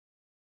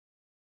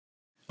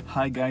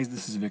Hi guys,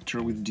 this is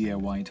Victor with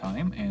DIY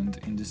Time, and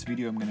in this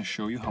video I'm going to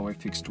show you how I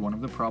fixed one of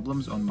the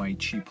problems on my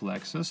cheap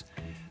Lexus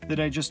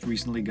that I just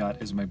recently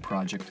got as my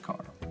project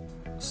car.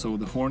 So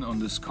the horn on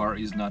this car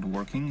is not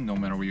working no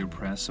matter where you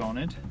press on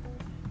it,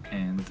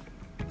 and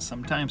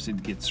sometimes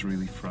it gets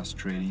really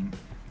frustrating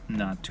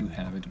not to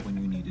have it when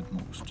you need it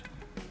most.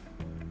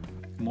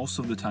 Most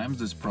of the times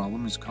this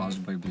problem is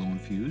caused by blown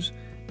fuse,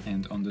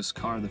 and on this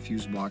car the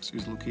fuse box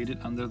is located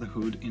under the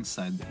hood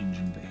inside the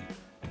engine bay.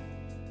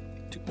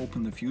 To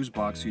open the fuse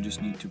box, you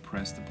just need to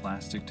press the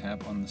plastic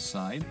tab on the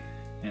side,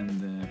 and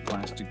the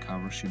plastic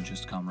cover should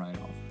just come right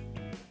off.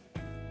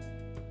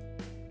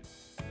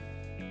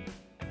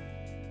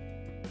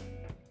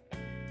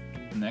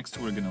 Next,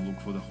 we're going to look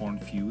for the horn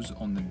fuse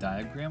on the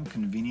diagram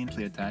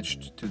conveniently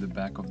attached to the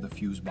back of the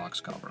fuse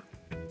box cover.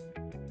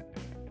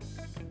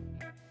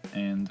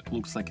 And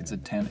looks like it's a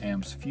 10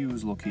 amps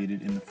fuse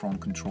located in the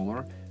front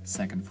controller,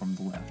 second from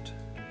the left.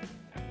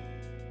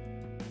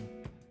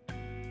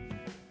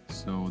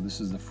 So this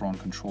is the front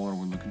controller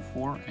we're looking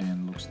for,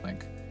 and looks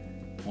like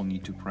we'll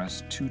need to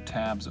press 2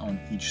 tabs on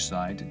each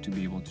side to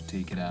be able to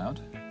take it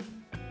out.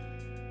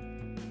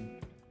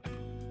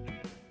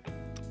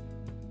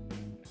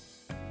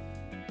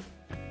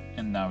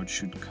 And now it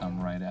should come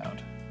right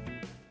out.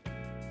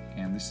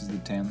 And this is the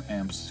 10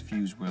 amps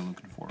fuse we're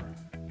looking for.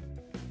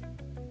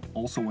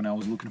 Also, when I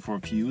was looking for a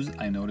fuse,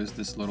 I noticed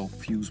this little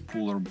fuse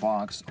puller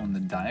box on the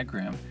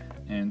diagram,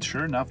 and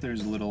sure enough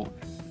there's a little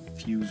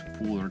fuse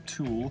puller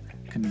tool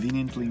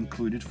conveniently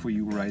included for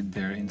you right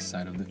there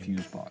inside of the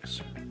fuse box.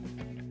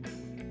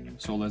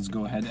 So let's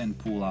go ahead and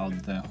pull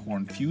out the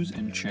horn fuse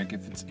and check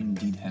if it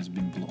indeed has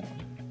been blown.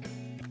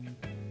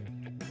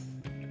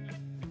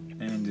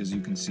 And as you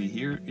can see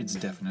here, it's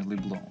definitely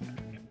blown.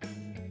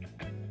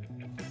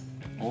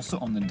 Also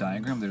on the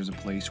diagram there's a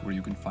place where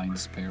you can find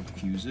spare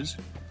fuses,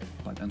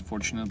 but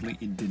unfortunately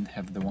it didn't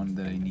have the one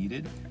that I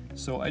needed,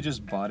 so I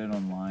just bought it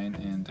online,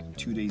 and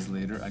 2 days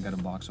later I got a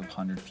box of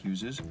 100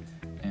 fuses,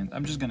 and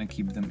I'm just gonna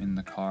keep them in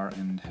the car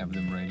and have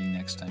them ready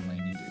next time I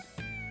need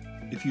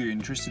it. If you're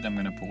interested, I'm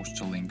gonna post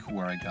a link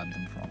where I got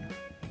them from.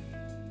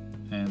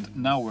 And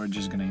now we're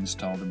just gonna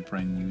install the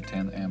brand new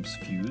 10 amps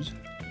fuse.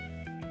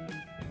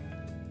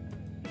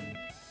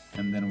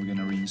 And then we're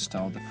gonna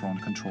reinstall the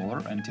front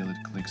controller until it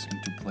clicks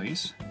into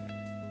place.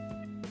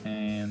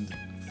 And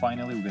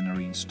finally we're gonna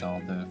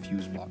reinstall the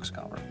fuse box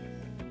cover.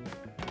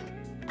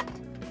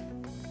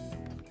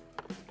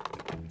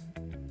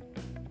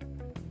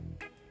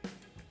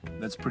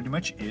 That's pretty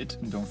much it.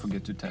 Don't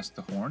forget to test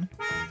the horn.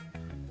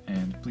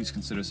 And please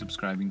consider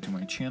subscribing to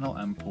my channel.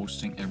 I'm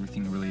posting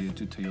everything related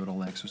to Toyota,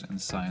 Lexus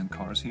and Scion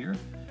cars here.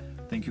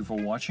 Thank you for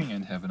watching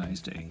and have a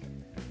nice day.